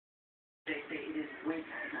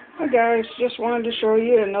Hi guys, just wanted to show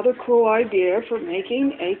you another cool idea for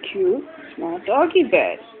making a cute small doggy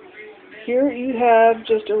bed. Here you have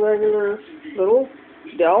just a regular little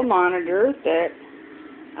Dell monitor that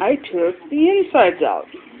I took the insides out.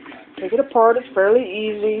 Take it apart, it's fairly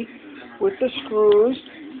easy with the screws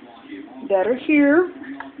that are here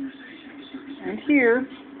and here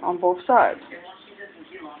on both sides.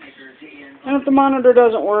 And if the monitor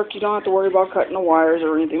doesn't work, you don't have to worry about cutting the wires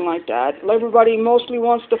or anything like that. Everybody mostly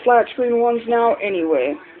wants the flat screen ones now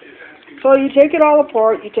anyway. So you take it all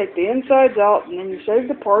apart, you take the insides out, and then you save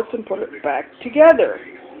the parts and put it back together.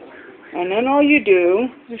 And then all you do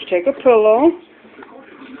is take a pillow.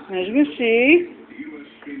 As you can see,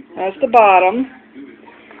 that's the bottom.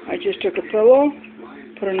 I just took a pillow,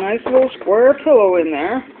 put a nice little square pillow in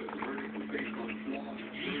there.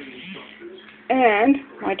 And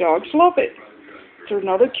my dogs love it. It's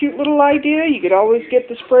another cute little idea. You could always get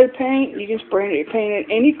the spray paint. You can spray paint it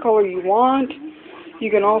any color you want. You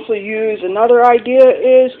can also use, another idea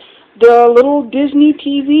is the little Disney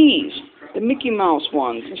TVs, the Mickey Mouse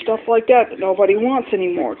ones and stuff like that nobody wants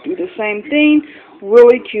anymore. Do the same thing,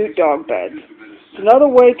 really cute dog beds. It's another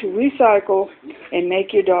way to recycle and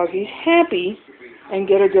make your doggies happy and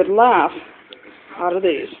get a good laugh out of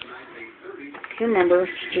these. Remember,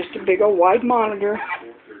 it's just a big old wide monitor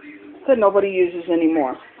that nobody uses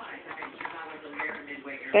anymore.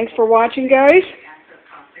 Thanks for watching, guys,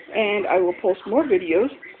 and I will post more videos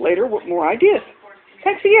later with more ideas.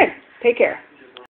 Thanks again. Take care.